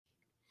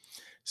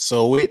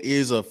So it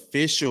is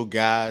official,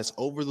 guys.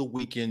 Over the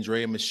weekend,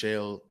 Draya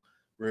Michelle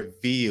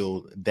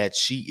revealed that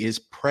she is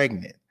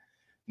pregnant.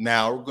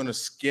 Now we're gonna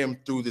skim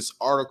through this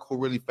article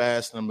really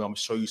fast, and I'm gonna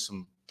show you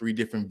some three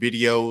different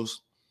videos.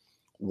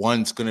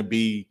 One's gonna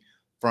be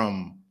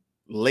from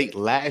late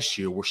last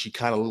year, where she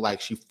kind of looked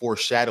like she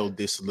foreshadowed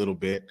this a little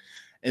bit,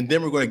 and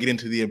then we're gonna get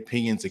into the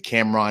opinions of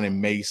Cameron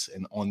and Mace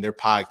and on their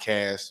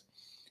podcast,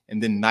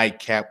 and then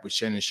Nightcap with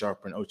Shannon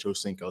Sharp and Ocho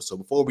Cinco. So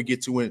before we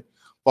get to it,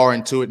 far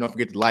into it, don't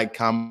forget to like,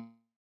 comment,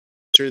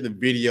 share the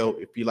video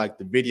if you like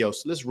the video.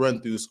 So let's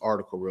run through this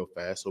article real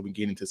fast so we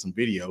get into some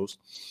videos.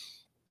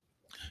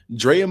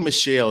 Draya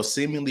Michelle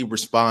seemingly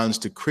responds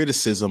to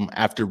criticism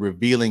after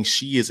revealing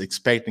she is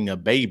expecting a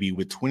baby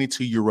with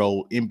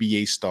 22-year-old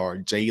NBA star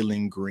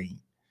Jaylon Green.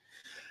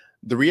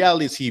 The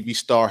reality TV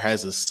star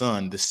has a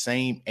son the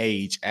same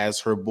age as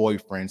her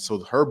boyfriend. So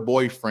her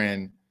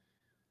boyfriend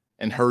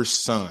and her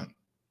son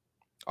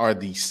are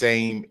the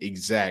same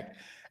exact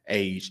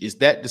age. Is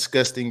that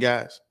disgusting,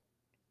 guys?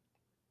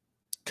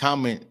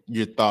 Comment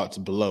your thoughts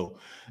below.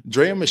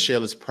 Draya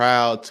Michelle is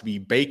proud to be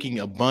baking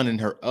a bun in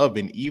her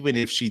oven, even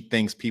if she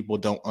thinks people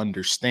don't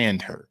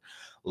understand her.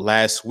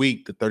 Last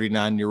week, the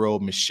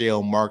 39-year-old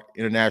Michelle marked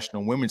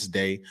International Women's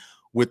Day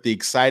with the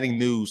exciting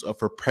news of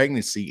her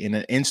pregnancy in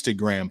an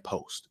Instagram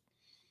post.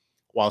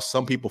 While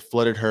some people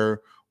flooded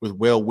her with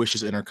well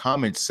wishes in her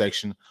comments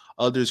section,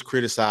 others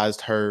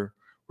criticized her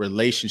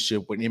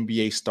relationship with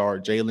NBA star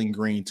Jaylon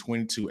Green,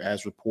 22,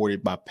 as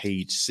reported by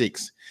Page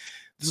Six.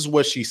 This is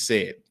what she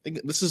said.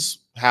 This is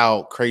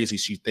how crazy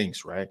she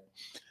thinks, right?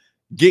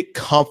 Get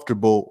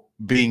comfortable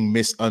being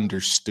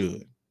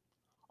misunderstood.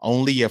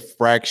 Only a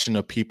fraction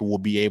of people will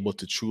be able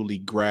to truly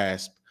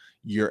grasp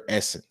your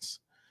essence.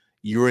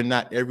 You're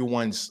not on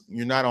everyone's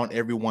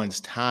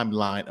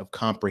timeline of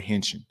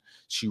comprehension.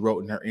 She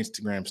wrote in her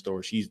Instagram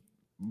story. She's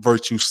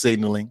virtue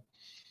signaling,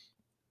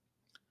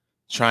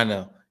 trying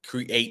to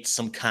create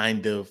some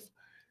kind of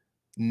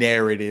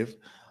narrative.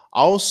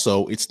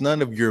 Also, it's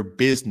none of your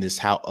business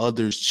how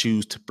others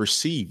choose to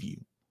perceive you.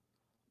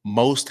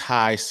 Most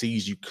High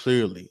sees you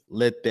clearly.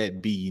 Let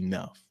that be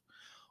enough.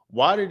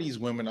 Why do these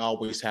women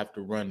always have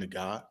to run to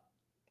God?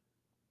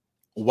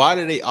 Why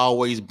do they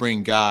always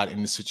bring God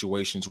into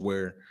situations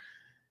where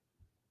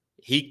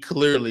he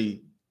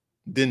clearly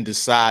didn't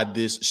decide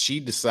this? She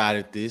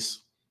decided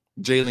this.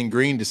 Jaylon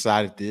Green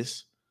decided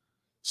this.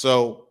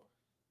 So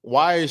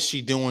why is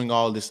she doing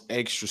all this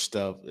extra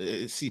stuff?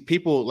 See,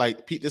 people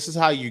like this is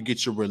how you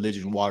get your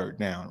religion watered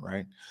down,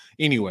 right?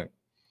 Anyway,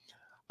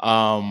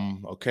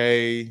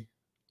 okay,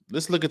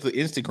 let's look at the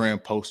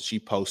Instagram post she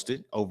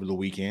posted over the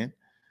weekend.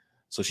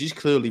 So she's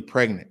clearly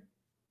pregnant.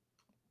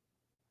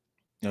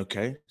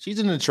 Okay, she's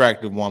an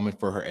attractive woman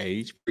for her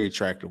age, very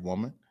attractive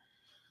woman.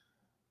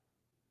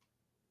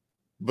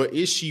 But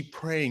is she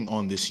preying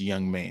on this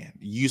young man,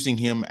 using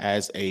him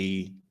as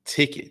a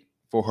ticket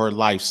for her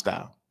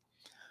lifestyle?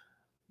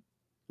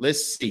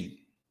 Let's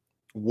see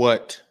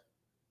what.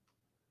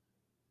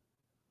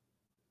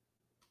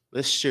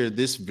 Let's share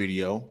this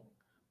video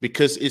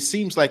because it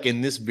seems like in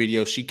this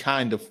video, she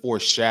kind of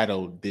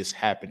foreshadowed this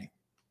happening.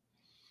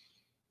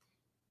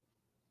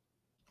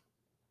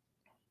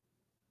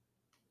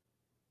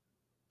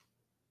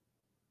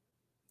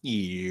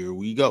 Here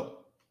we go.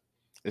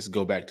 Let's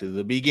go back to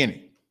the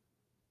beginning.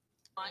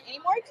 Any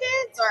more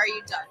kids, or are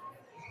you done?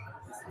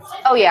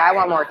 Oh yeah, I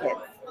want more kids.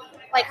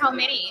 Like how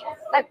many?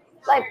 Like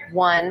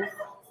one,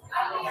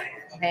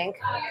 I think.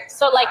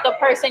 So like the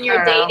person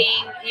you're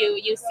dating,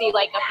 you see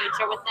like a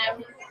future with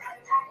them?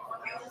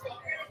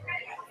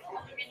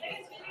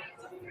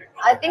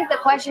 I think the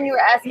question you were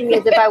asking me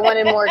is if I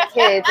wanted more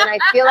kids, and I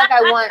feel like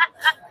I want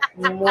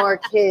more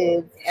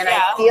kids, and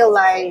I feel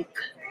like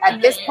at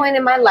this point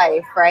in my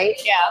life, right?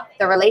 Yeah.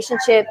 The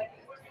relationship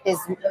is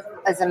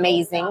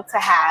amazing to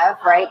have,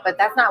 right? But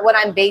that's not what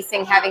I'm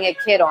basing having a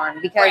kid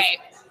on, because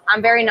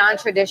I'm very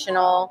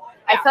non-traditional.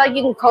 I feel like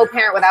you can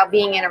co-parent without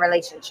being in a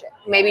relationship.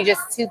 Maybe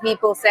just two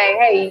people say,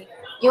 "Hey,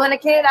 you want a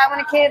kid? I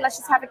want a kid. Let's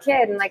just have a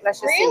kid, and like let's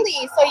just really."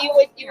 See. So you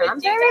would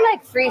I'm very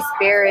like free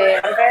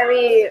spirit. I'm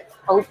very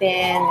open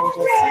and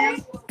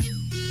just.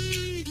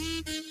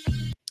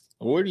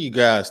 What do you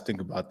guys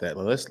think about that?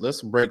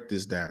 Let's break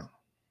this down.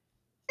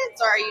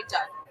 Kids, or are you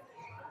done?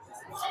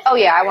 Oh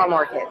yeah, I want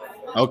more kids.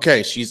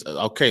 Okay, she's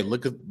okay.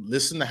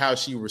 Listen to how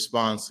she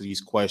responds to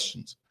these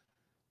questions.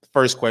 The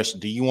first question: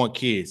 do you want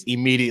kids?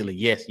 Immediately,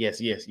 yes, yes,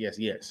 yes, yes,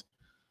 yes.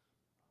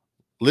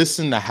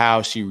 Listen to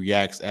how she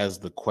reacts as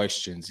the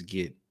questions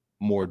get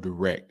more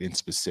direct and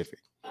specific.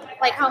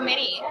 Like how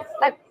many?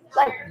 Like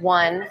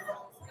one,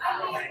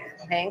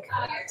 I think.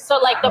 So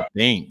like the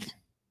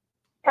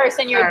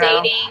person you're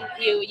dating,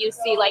 you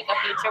see like a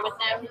future with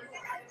them?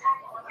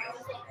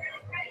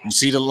 You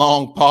see the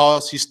long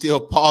pause? She's still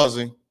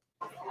pausing.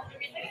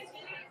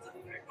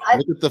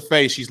 Look at the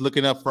face. She's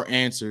looking up for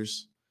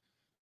answers.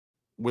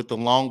 With the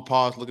long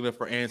pause, looking up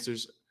for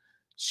answers,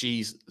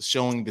 she's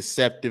showing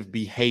deceptive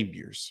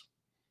behaviors.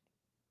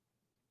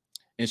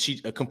 And she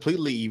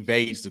completely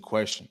evades the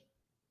question.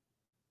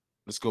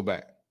 Let's go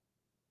back.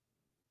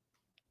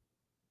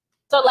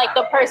 So like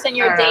the person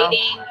you're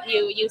dating,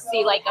 you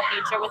see like a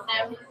future with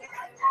them?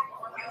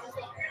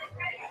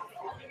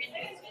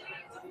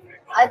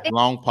 I think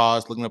Long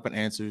pause, looking up at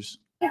answers.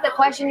 the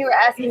question you were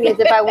asking me is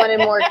if I wanted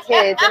more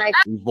kids, and I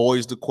He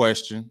voiced the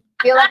question.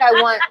 feel like I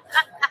want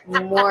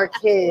more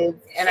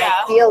kids, and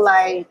I feel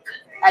like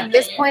at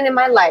this point in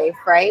my life,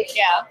 right?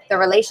 Yeah. The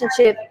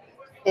relationship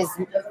is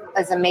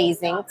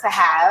amazing to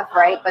have,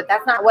 right? But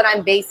that's not what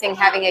I'm basing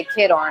having a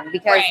kid on,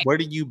 because What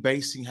are you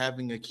basing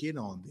having a kid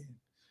on then?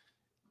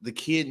 The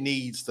kid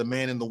needs the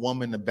man and the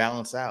woman to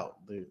balance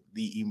out the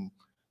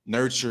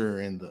nurture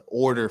and the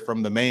order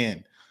from the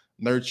man,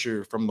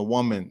 nurture from the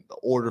woman, the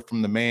order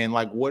from the man.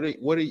 Like,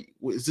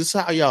 is this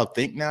how y'all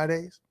think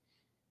nowadays?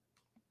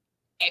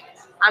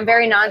 I'm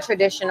very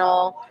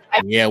non-traditional.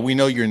 Yeah, we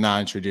know you're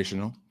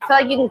non-traditional. I feel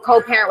like you can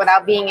co-parent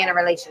without being in a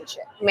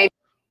relationship. Maybe.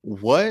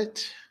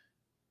 What?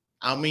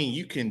 I mean,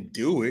 you can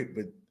do it,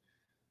 but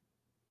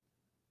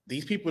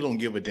these people don't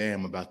give a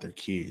damn about their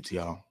kids,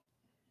 y'all.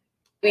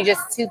 We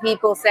just two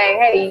people say,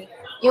 hey,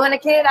 you want a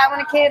kid? I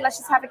want a kid. Let's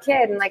just have a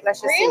kid. And like,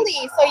 let's just Really?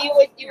 see. So you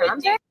would do?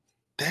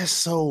 That's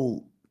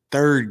so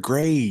third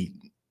grade.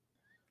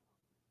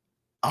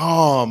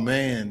 Oh,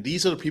 man.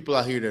 These are the people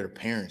out here that are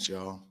parents,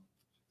 y'all.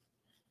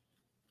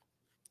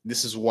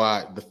 This is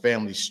why the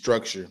family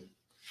structure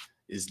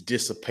is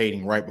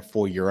dissipating right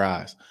before your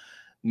eyes.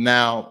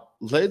 Now,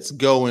 let's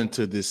go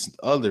into this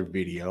other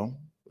video.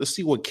 Let's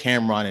see what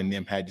Cameron and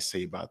them had to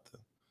say about the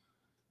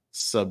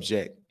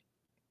subject.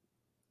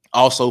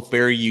 Also,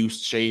 fair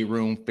use, shade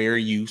room, fair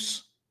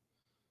use.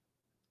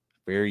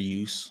 Fair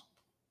use.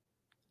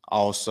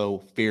 Also,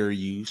 fair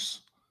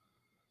use.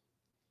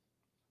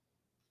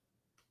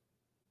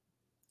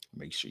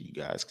 Make sure you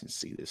guys can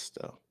see this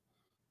stuff.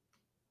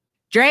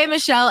 Draya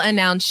Michelle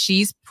announced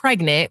she's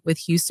pregnant with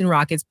Houston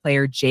Rockets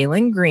player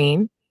Jaylon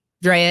Green.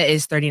 Draya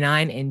is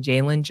 39 and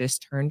Jaylon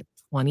just turned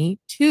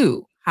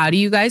 22. How do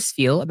you guys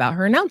feel about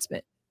her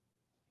announcement?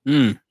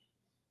 I'm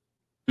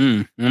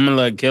gonna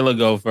let Killer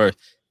go first.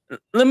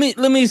 Let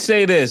me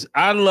say this.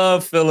 I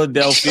love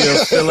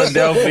Philadelphia.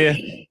 Philadelphia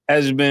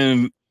has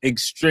been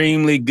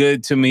extremely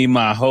good to me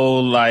my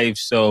whole life.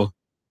 So,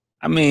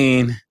 I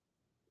mean,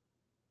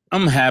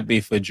 I'm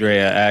happy for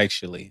Draya.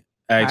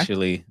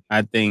 Actually,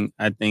 I think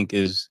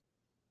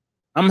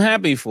I'm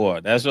happy for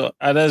her. That's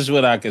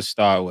what I could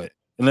start with.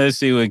 Let's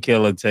see what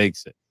Killer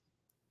takes it.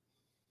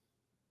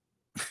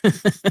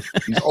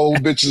 These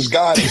old bitches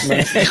got it,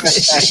 man.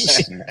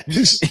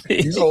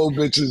 these old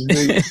bitches,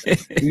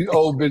 these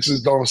old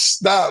bitches don't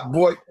stop,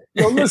 boy.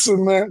 Yo,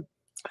 listen, man.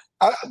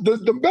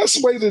 The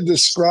best way to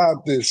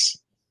describe this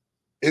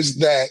is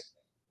that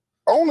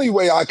only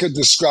way I could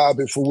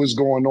describe it for what's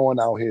going on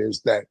out here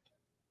is that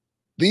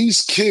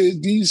these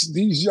kids,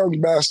 these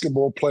young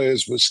basketball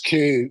players was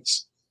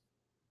kids,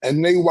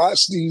 and they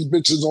watched these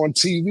bitches on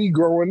TV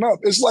growing up.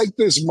 It's like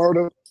this,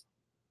 Murder.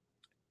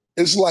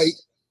 It's like,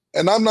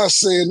 and I'm not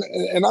saying,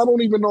 and I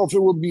don't even know if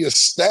it would be a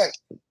stat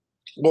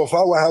or if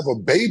I would have a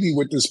baby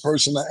with this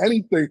person or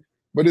anything,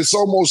 but it's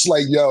almost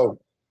like, yo,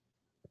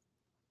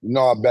 you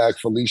know I bagged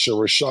Felicia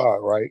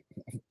Rashad, right?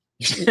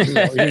 you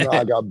know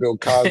I got Bill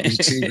Cosby's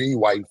TV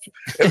wife.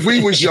 If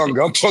we was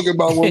younger, I'm talking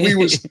about when we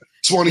was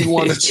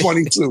 21 to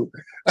 22. You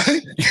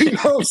know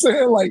what I'm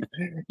saying? Like,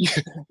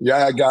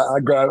 yeah,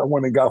 I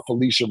went and got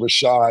Felicia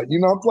Rashad. You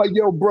know, I'm like,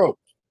 yo, bro,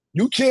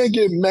 you can't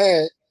get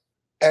mad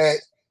at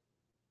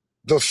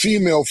the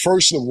female,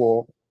 first of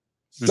all.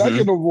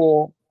 Second of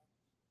all,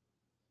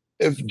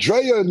 if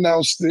Draya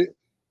announced it,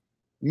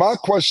 my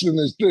question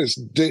is this: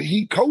 did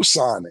he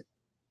co-sign it?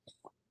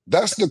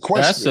 That's the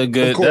question.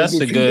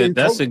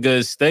 That's a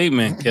good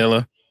statement,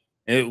 Killer.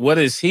 What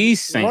is he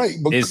saying?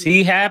 Right, is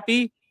he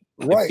happy?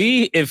 Right.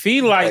 If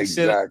he likes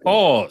it,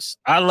 pause.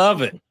 I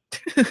love it.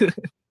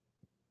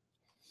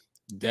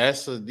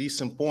 That's a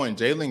decent point.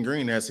 Jaylon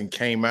Green hasn't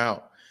came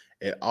out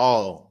at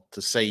all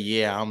to say,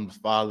 yeah, I'm the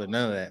father,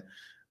 none of that.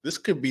 This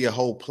could be a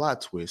whole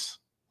plot twist.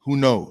 Who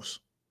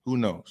knows? Who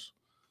knows?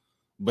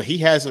 But he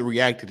hasn't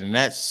reacted, and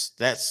that's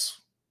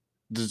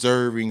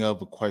deserving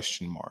of a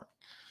question mark.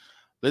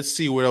 Let's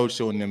see what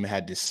Ocho and them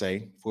had to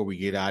say before we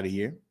get out of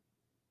here.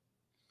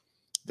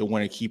 Don't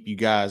want to keep you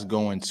guys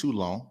going too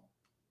long.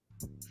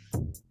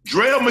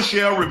 Draya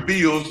Michelle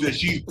reveals that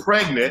she's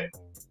pregnant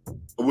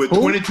with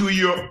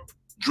 22-year-old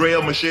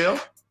Draya Michelle.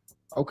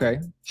 Okay.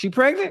 She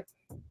pregnant?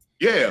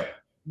 Yeah.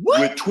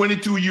 What? With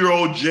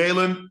 22-year-old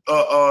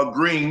Jaylon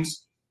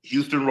Green's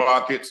Houston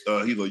Rockets.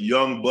 He's a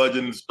young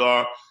budding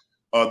star.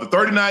 The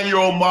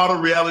 39-year-old model,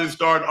 reality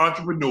star, and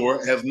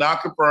entrepreneur has now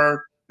confirmed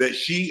that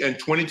she and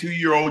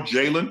 22-year-old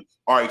Jaylon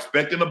are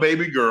expecting a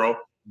baby girl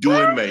due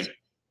in May.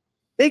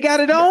 They got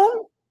it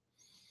on?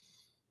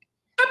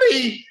 I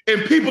mean,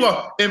 and people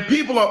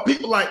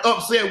like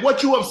upset.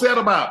 What you upset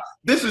about?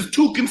 This is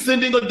two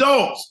consenting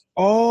adults.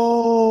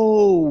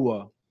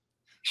 Oh.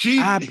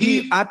 She's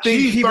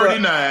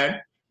 39.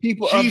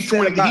 She's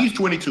 20. He's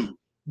 22.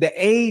 The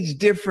age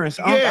difference.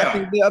 Yeah. I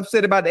think they're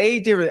upset about the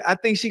age difference. I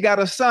think she got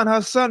a son.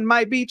 Her son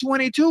might be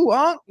 22.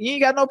 You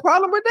ain't got no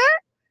problem with that?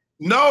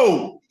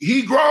 No,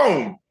 he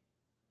grown.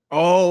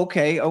 Oh,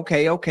 okay.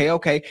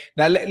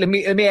 Now let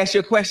me ask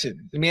you a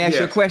question.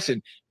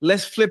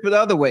 Let's flip it the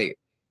other way.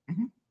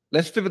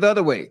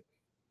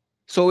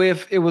 So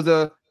if it was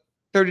a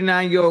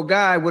 39-year-old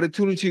guy with a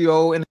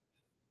 22-year-old and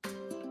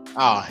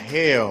Oh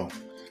hell.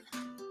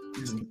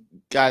 This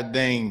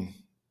goddamn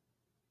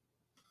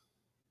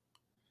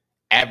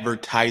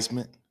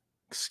advertisement.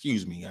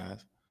 Excuse me,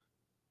 guys.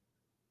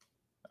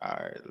 All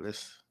right,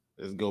 let's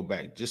go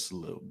back just a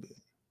little bit.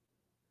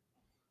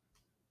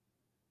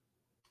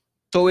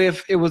 so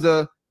if it was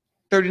a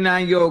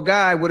 39-year-old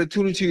guy with a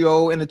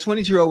 22-year-old and the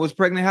 22-year-old was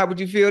pregnant, how would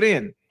you feel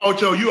then?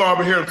 Ocho, you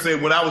already heard him say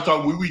when I was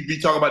talking, we be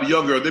talking about the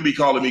young girl, they be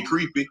calling me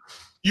creepy.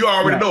 You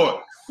already know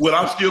it. Well,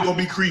 I'm still gonna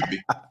be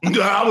creepy.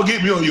 I will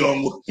get me a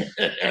young one.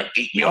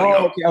 Keep me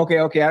on young.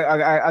 Okay.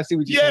 I see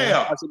what you're saying.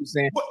 Yeah. I see what you're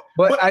saying.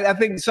 But I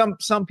think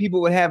some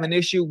people would have an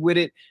issue with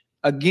it.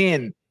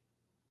 Again,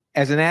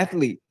 as an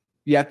athlete,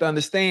 you have to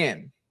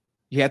understand.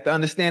 You have to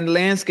understand the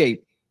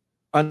landscape,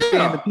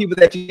 understand the people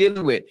that you're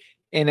dealing with.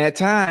 And at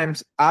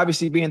times,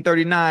 obviously being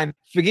 39,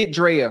 forget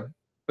Draya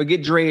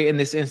in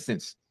this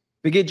instance.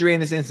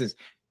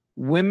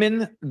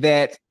 Women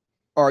that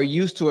are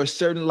used to a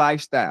certain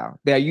lifestyle,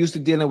 they are used to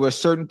dealing with a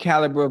certain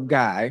caliber of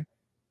guy,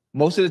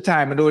 most of the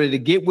time, in order to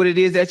get what it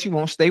is that you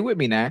want, stay with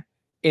me now.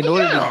 In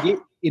order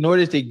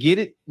to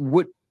get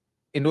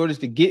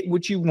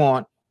what you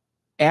want,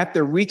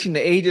 after reaching the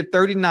age of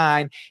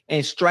 39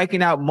 and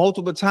striking out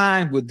multiple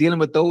times with dealing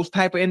with those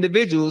type of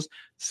individuals,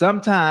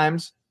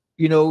 sometimes,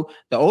 the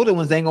older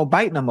ones ain't gonna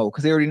bite no more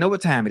because they already know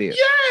what time it is.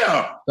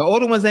 Yeah. The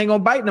older ones ain't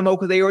gonna bite no more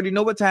because they already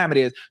know what time it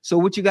is. So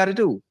what you got to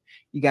do?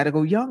 You got to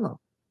go younger.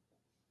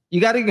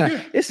 You got to go.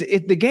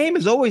 The game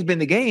has always been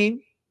the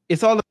game.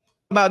 It's all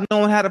about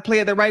knowing how to play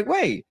it the right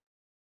way.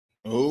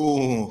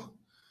 Oh.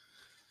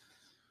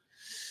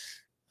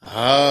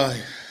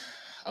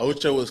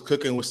 Ocho was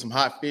cooking with some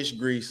hot fish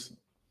grease.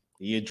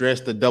 He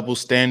addressed the double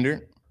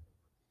standard.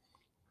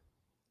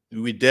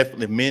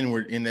 If men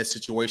were in that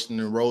situation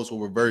and roles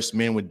were reversed,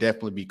 men would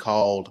definitely be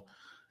called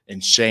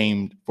and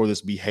shamed for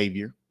this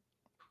behavior.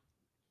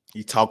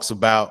 He talks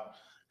about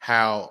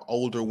how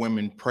older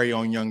women prey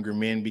on younger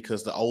men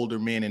because the older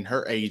men in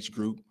her age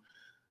group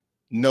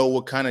know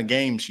what kind of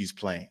game she's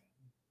playing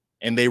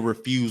and they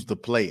refuse to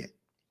play it.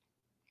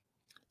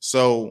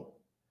 So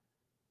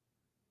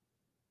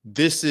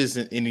this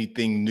isn't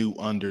anything new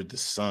under the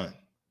sun.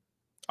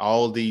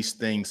 All these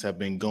things have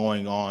been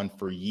going on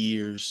for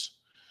years.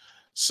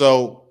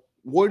 So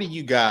what do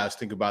you guys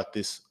think about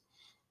this?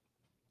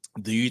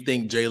 Do you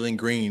think Jaylon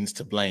Green's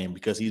to blame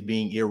because he's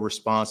being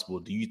irresponsible?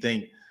 Do you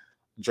think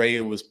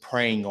Draya was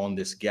preying on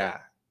this guy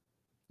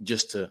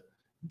just to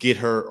get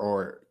her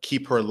or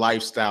keep her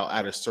lifestyle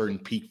at a certain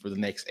peak for the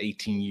next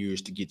 18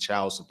 years to get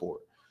child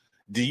support?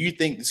 Do you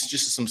think it's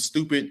just some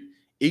stupid,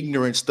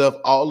 ignorant stuff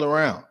all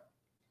around?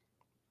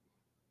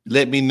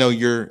 Let me know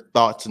your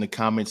thoughts in the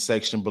comments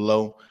section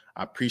below.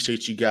 I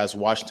appreciate you guys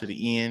watching to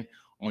the end.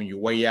 On your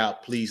way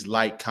out, please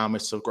like,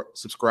 comment,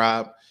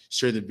 subscribe,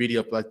 share the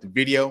video if you like the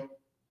video.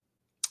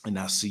 And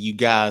I'll see you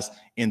guys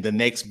in the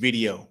next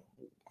video.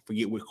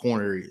 Forget what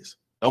corner it is.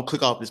 Don't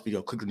click off this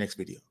video. Click the next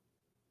video.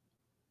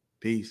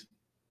 Peace.